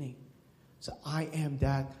beginning. So I am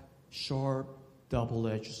that sharp,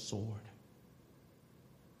 double-edged sword.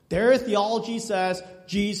 Their theology says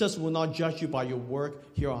Jesus will not judge you by your work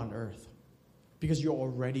here on earth because you're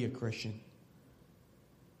already a Christian.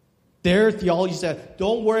 Their theology said,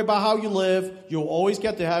 don't worry about how you live. You'll always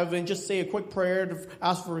get to heaven. Just say a quick prayer to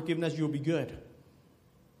ask for forgiveness. You'll be good.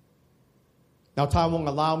 Now, time won't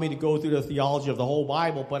allow me to go through the theology of the whole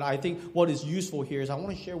Bible, but I think what is useful here is I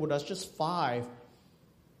want to share with us just five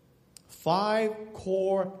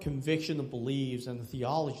core conviction and beliefs and the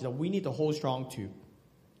theology that we need to hold strong to.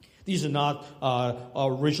 These are not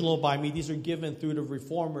original by me. These are given through the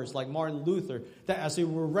reformers like Martin Luther, that as they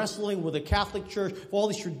were wrestling with the Catholic Church, all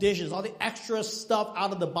these traditions, all the extra stuff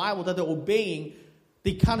out of the Bible that they're obeying,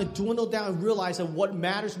 they kind of dwindled down and realized that what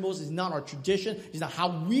matters most is not our tradition, is not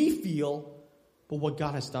how we feel, but what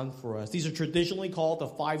God has done for us. These are traditionally called the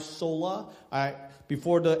 5 sola.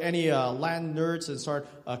 Before any Latin nerds start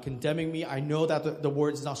condemning me, I know that the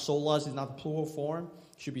word is not solas, it's not the plural form.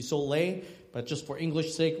 Should be sola, but just for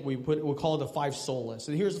English sake, we'll call it the 5 solas.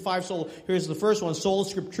 And here's the 5 sola. Here's the first one, sola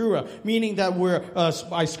scriptura, meaning that we're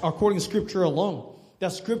according to Scripture alone.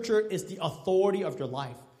 That Scripture is the authority of your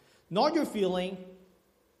life. Not your feeling,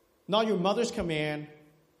 not your mother's command,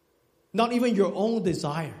 not even your own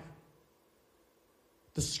desire.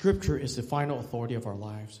 The Scripture is the final authority of our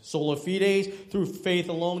lives. Sola fide, through faith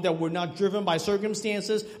alone, that we're not driven by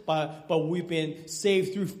circumstances, but we've been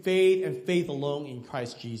saved through faith and faith alone in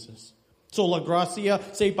Christ Jesus. Sola gratia,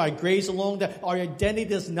 saved by grace alone, that our identity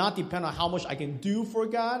does not depend on how much I can do for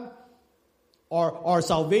God. Our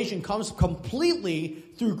salvation comes completely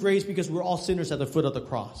through grace because we're all sinners at the foot of the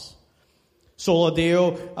cross. Sola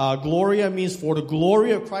Deo Gloria means for the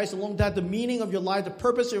glory of Christ alone, that the meaning of your life, the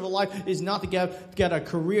purpose of your life is not to get a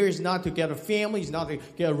career, is not to get a family, is not to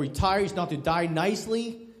get retired, is not to die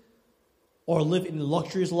nicely or live in a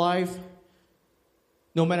luxurious life.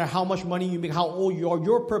 No matter how much money you make, how old you are,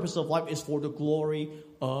 your purpose of life is for the glory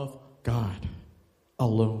of God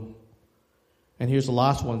alone. And here's the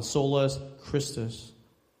last one, Solus Christus,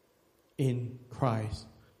 in Christ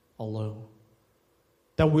alone.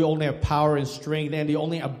 That we only have power and strength, and the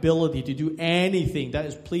only ability to do anything that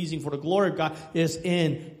is pleasing for the glory of God is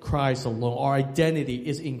in Christ alone. Our identity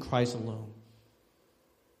is in Christ alone.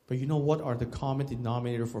 But you know what are the common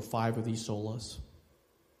denominator for 5 of these solas?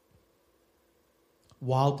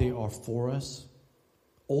 While they are for us,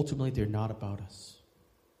 ultimately they're not about us.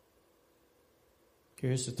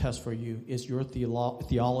 Here's the test for you. Is your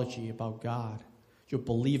theology about God, your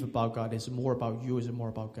belief about God, is it more about you, is it more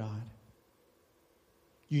about God?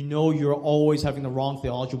 You know you're always having the wrong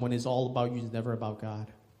theology when it's all about you, it's never about God.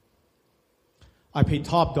 I paid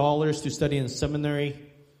top dollars to study in seminary,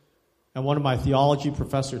 and one of my theology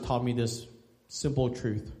professors taught me this simple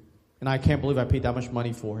truth. And I can't believe I paid that much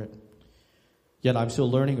money for it. Yet I'm still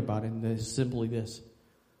learning about it, and it's simply this.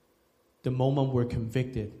 The moment we're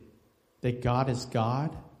convicted that God is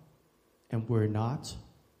God and we're not,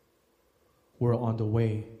 we're on the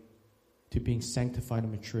way to being sanctified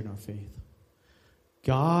and mature in our faith.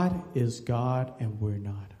 God is God and we're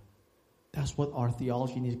not. That's what our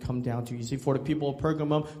theology needs to come down to. You see, for the people of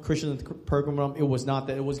Pergamum, Christians in Pergamum, it was not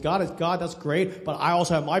that. It was God is God, that's great, but I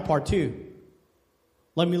also have my part too.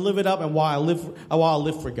 Let me live it up and while I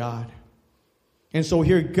live for God. And so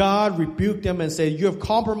here God rebuked them and said, you have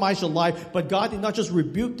compromised your life. But God did not just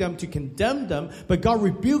rebuke them to condemn them, but God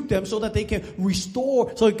rebuked them so that they can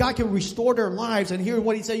restore, so that God can restore their lives. And here's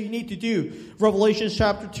what he said you need to do. Revelation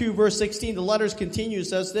chapter 2, verse 16, the letters continue,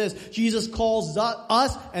 says this, Jesus calls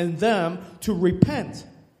us and them to repent.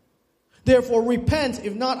 Therefore repent,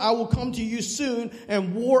 if not I will come to you soon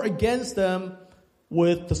and war against them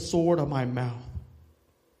with the sword of my mouth.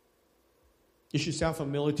 It should sound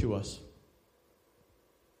familiar to us.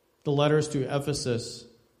 The letters to Ephesus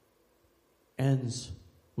ends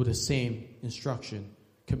with the same instruction,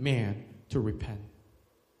 command to repent.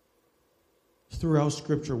 Throughout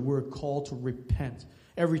Scripture, we're called to repent.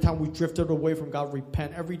 Every time we drifted away from God,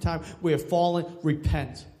 repent. Every time we have fallen,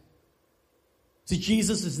 repent. See,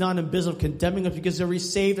 Jesus is not in the business of condemning us because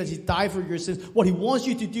He's saved us. He died for your sins. What He wants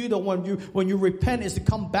you to do, though, when you repent, is to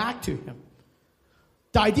come back to Him.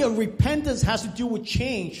 The idea of repentance has to do with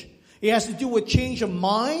change. It has to do with change of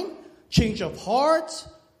mind, change of heart,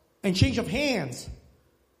 and change of hands.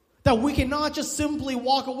 That we cannot just simply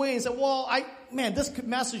walk away and say, well, this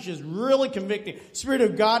message is really convicting. Spirit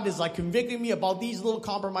of God is like convicting me about these little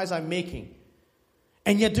compromises I'm making.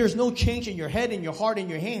 And yet there's no change in your head, in your heart, in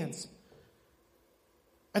your hands.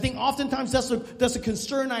 I think oftentimes that's a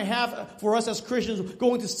concern I have for us as Christians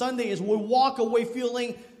going to Sunday is we walk away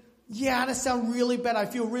feeling, yeah, that sounds really bad. I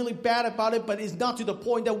feel really bad about it, but it's not to the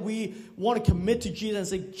point that we want to commit to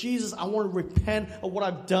Jesus and say, Jesus, I want to repent of what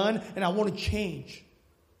I've done and I want to change.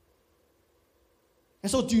 And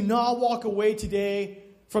so do not walk away today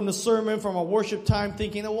from the sermon, from our worship time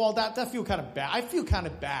thinking, well, that feels kind of bad. I feel kind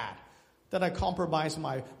of bad that I compromised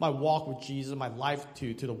my walk with Jesus, my life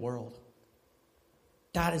to the world.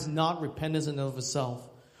 That is not repentance in and of itself.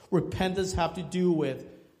 Repentance have to do with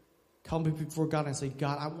coming before God and say,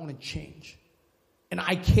 God, I want to change. And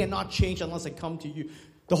I cannot change unless I come to you.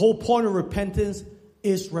 The whole point of repentance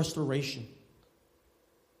is restoration.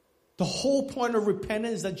 The whole point of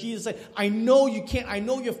repentance is that Jesus said, I know you can't. I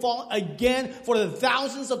know you've fallen again for the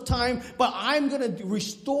thousands of times, but I'm going to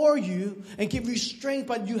restore you and give you strength.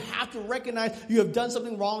 But you have to recognize you have done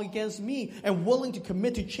something wrong against me and willing to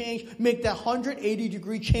commit to change, make that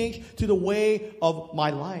 180-degree change to the way of my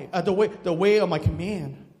life, the way of my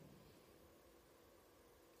command.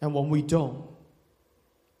 And when we don't,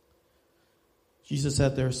 Jesus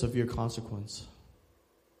said there's severe consequence.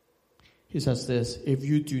 He says this, if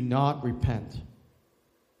you do not repent,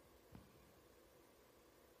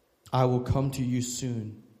 I will come to you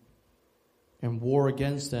soon and war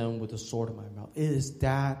against them with the sword of my mouth. It is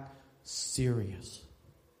that serious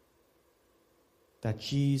that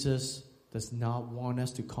Jesus does not want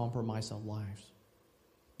us to compromise our lives,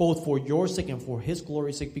 both for your sake and for His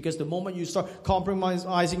glory's sake. Because the moment you start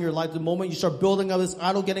compromising your life, the moment you start building up this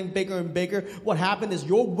idol, getting bigger and bigger, what happened is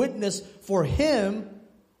your witness for Him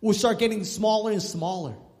will start getting smaller and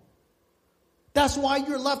smaller. That's why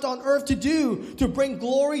you're left on earth to bring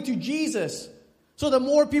glory to Jesus. So that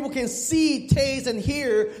more people can see, taste, and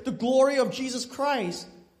hear the glory of Jesus Christ.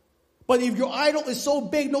 But if your idol is so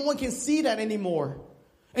big, no one can see that anymore.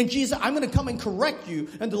 And Jesus, I'm going to come and correct you.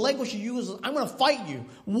 And the language you use is, I'm going to fight you,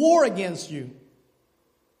 war against you.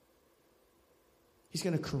 He's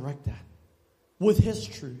going to correct that with His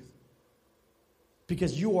truth.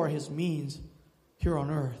 Because you are His means here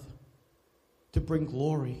on earth to bring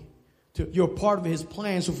glory. You're part of His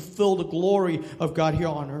plans to fulfill the glory of God here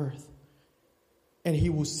on earth. And He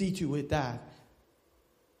will see to it that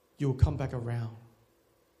you will come back around.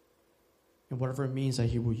 And whatever it means that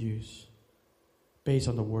He will use, based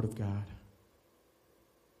on the Word of God.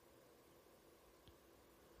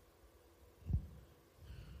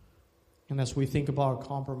 And as we think about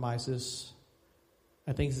compromises,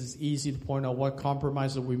 I think it's easy to point out what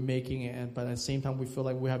compromises we're making, but at the same time we feel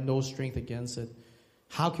like we have no strength against it.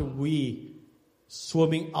 How can we,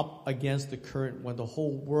 swimming up against the current when the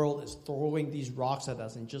whole world is throwing these rocks at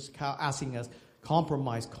us and just asking us,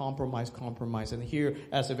 compromise, compromise, compromise. And here,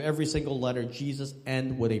 as of every single letter, Jesus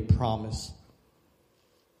ends with a promise.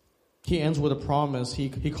 He ends with a promise. He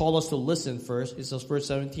called us to listen first. He says, verse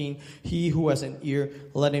 17, he who has an ear,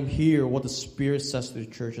 let him hear what the Spirit says to the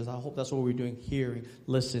churches. I hope that's what we're doing, hearing,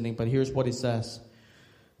 listening. But here's what He says.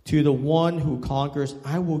 To the one who conquers,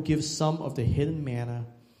 I will give some of the hidden manna.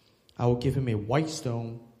 I will give him a white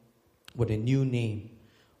stone with a new name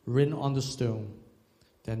written on the stone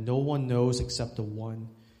that no one knows except the one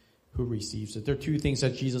who receives it. There are two things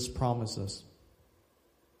that Jesus promises.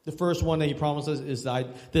 The first one that He promises is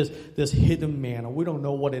that this hidden manna. We don't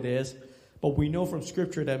know what it is, but we know from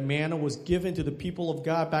Scripture that manna was given to the people of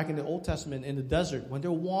God back in the Old Testament in the desert. When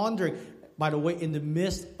they're wandering, by the way, in the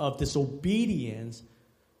midst of disobedience,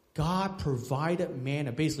 God provided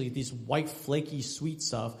manna, basically these white, flaky, sweet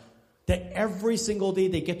stuff, that every single day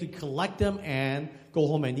they get to collect them and go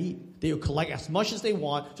home and eat. They'll collect as much as they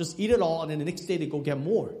want, just eat it all, and then the next day they go get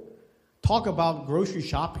more. Talk about grocery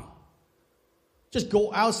shopping. Just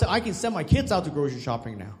go outside. I can send my kids out to grocery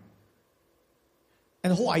shopping now.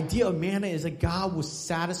 And the whole idea of manna is that God will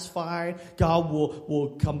satisfy, God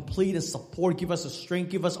will complete and support, give us the strength,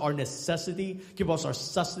 give us our necessity, give us our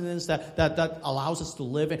sustenance that allows us to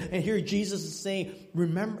live. And here Jesus is saying,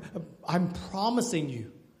 remember, I'm promising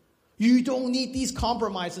you, you don't need these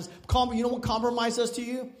compromises. You know what compromise does to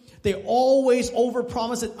you? They always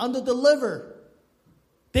overpromise and underdeliver.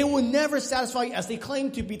 They will never satisfy you as they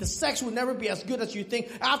claim to be. The sex will never be as good as you think.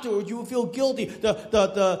 Afterwards, you will feel guilty.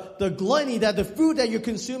 The gluttony, that the food that you're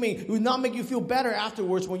consuming will not make you feel better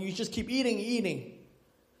afterwards when you just keep eating.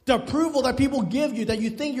 The approval that people give you, that you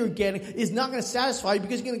think you're getting, is not going to satisfy you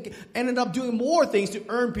because you're going to end up doing more things to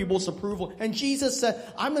earn people's approval. And Jesus said,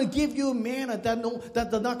 I'm going to give you manna that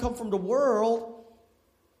does not come from the world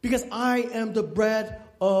because I am the bread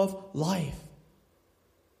of life.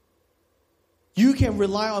 You can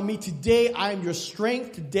rely on me today. I am your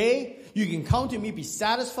strength today. You can come to me, be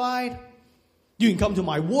satisfied. You can come to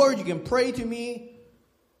my word. You can pray to me.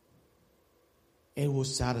 It will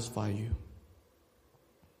satisfy you.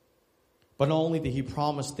 But not only did He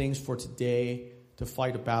promise things for today to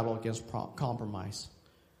fight a battle against compromise,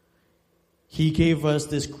 He gave us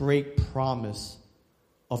this great promise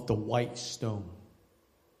of the white stone.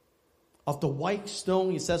 Of the white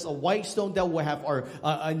stone, He says a white stone that will have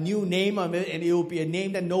a new name on it, and it will be a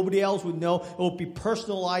name that nobody else would know. It will be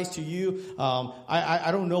personalized to you. I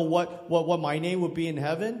don't know what my name would be in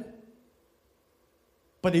heaven,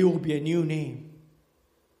 but it will be a new name.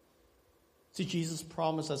 See, Jesus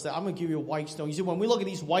promised us that I'm going to give you a white stone. You see, when we look at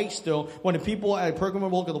these white stone, when the people at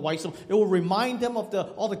Pergamum look at the white stone, it will remind them of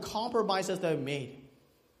all the compromises that they've made.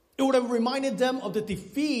 It would have reminded them of the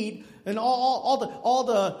defeat and all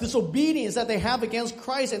the disobedience that they have against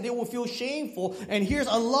Christ, and they will feel shameful. And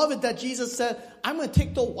I love it that Jesus said, I'm going to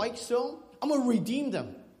take the white stone, I'm going to redeem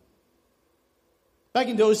them. Back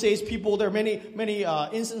in those days, there are many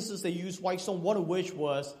instances they used white stone, one of which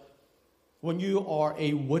was when you are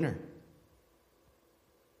a winner.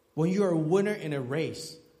 When you are a winner in a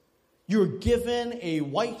race, you're given a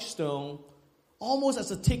white stone almost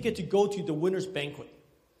as a ticket to go to the winner's banquet.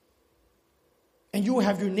 And you will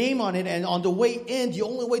have your name on it. And on the way in, the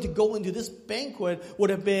only way to go into this banquet would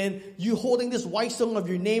have been you holding this white stone of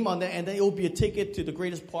your name on it. And then it will be a ticket to the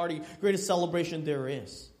greatest party, greatest celebration there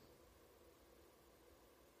is.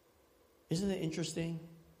 Isn't it interesting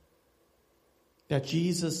that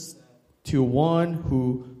Jesus, to one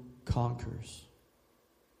who conquers.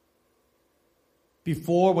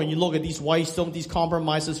 Before, when you look at these white stones, these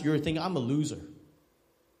compromises, you're thinking, I'm a loser.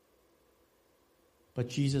 But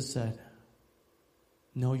Jesus said,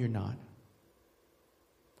 no, you're not.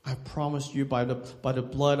 I promised you by the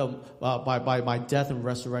blood of by my death and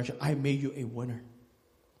resurrection, I made you a winner.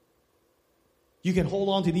 You can hold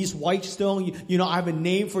on to these white stones. You know, I have a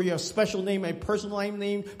name for you, a special name, a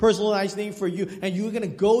personalized name for you. And you're going to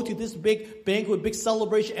go to this big banquet, big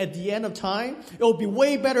celebration at the end of time. It will be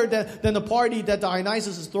way better than the party that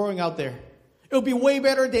Dionysus is throwing out there. It will be way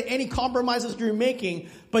better than any compromises you're making.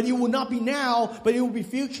 But it will not be now, but it will be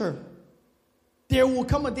future. There will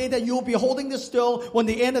come a day that you'll be holding this stone. When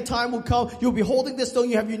the end of time will come, you'll be holding this stone.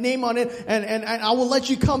 You have your name on it. And I will let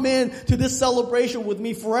you come in to this celebration with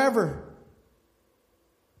me forever.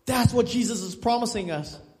 That's what Jesus is promising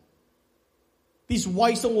us. These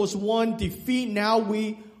white stones was one defeat. Now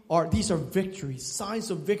these are victories, signs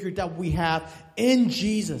of victory that we have in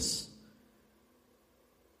Jesus.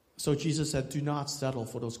 So Jesus said, do not settle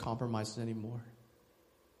for those compromises anymore.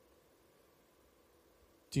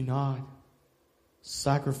 Do not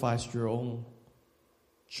sacrifice your own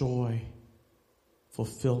joy,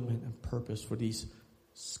 fulfillment, and purpose for these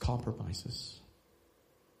compromises.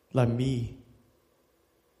 Let me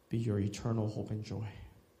be your eternal hope and joy.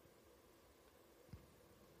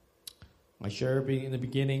 I shared in the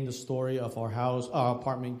beginning the story of our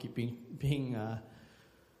apartment being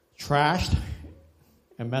trashed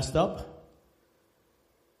and messed up.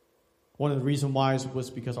 One of the reasons why was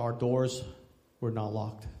because our doors were not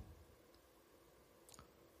locked.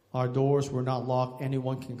 Our doors were not locked.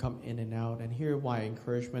 Anyone can come in and out. And here my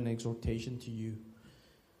encouragement and exhortation to you.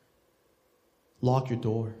 Lock your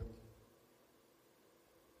door.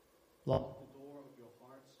 Lock the door of your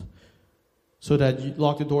hearts. So that you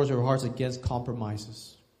lock the doors of your hearts against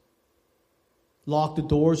compromises. Lock the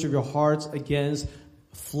doors of your hearts against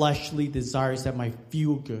fleshly desires that might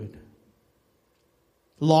feel good.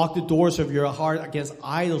 Lock the doors of your heart against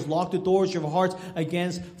idols. Lock the doors of your hearts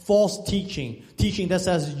against false teaching. Teaching that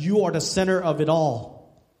says you are the center of it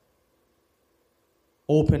all.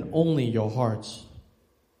 Open only your hearts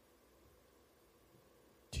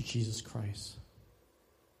to Jesus Christ.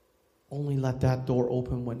 Only let that door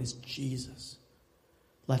open when it's Jesus.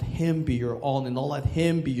 Let Him be your all in all. Let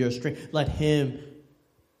Him be your strength. Let Him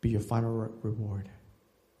be your final reward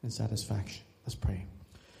and satisfaction. Let's pray.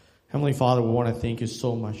 Heavenly Father, we want to thank you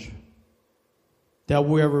so much that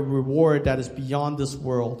we have a reward that is beyond this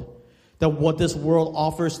world. That what this world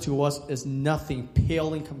offers to us is nothing,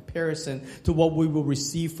 pale in comparison to what we will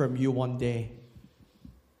receive from you one day.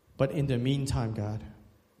 But in the meantime, God,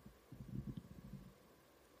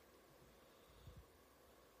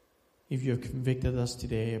 if you have convicted us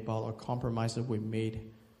today about our compromises we've made,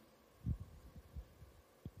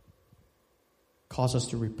 cause us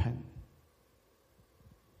to repent.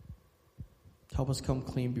 Help us come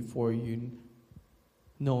clean before you,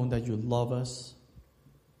 knowing that you love us,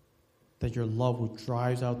 that your love will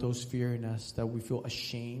drive out those fear in us, that we feel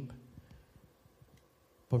ashamed,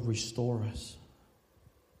 but restore us.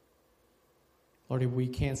 Lord, if we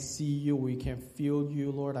can't see you, we can't feel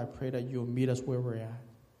you, Lord, I pray that you'll meet us where we're at.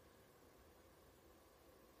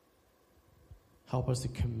 Help us to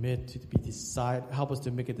commit, to be decide. Help us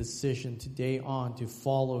to make a decision today on to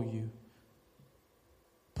follow you.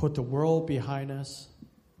 Put the world behind us.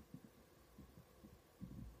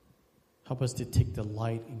 Help us to take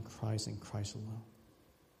delight in Christ and Christ alone.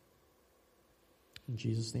 In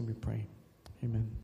Jesus' name we pray. Amen.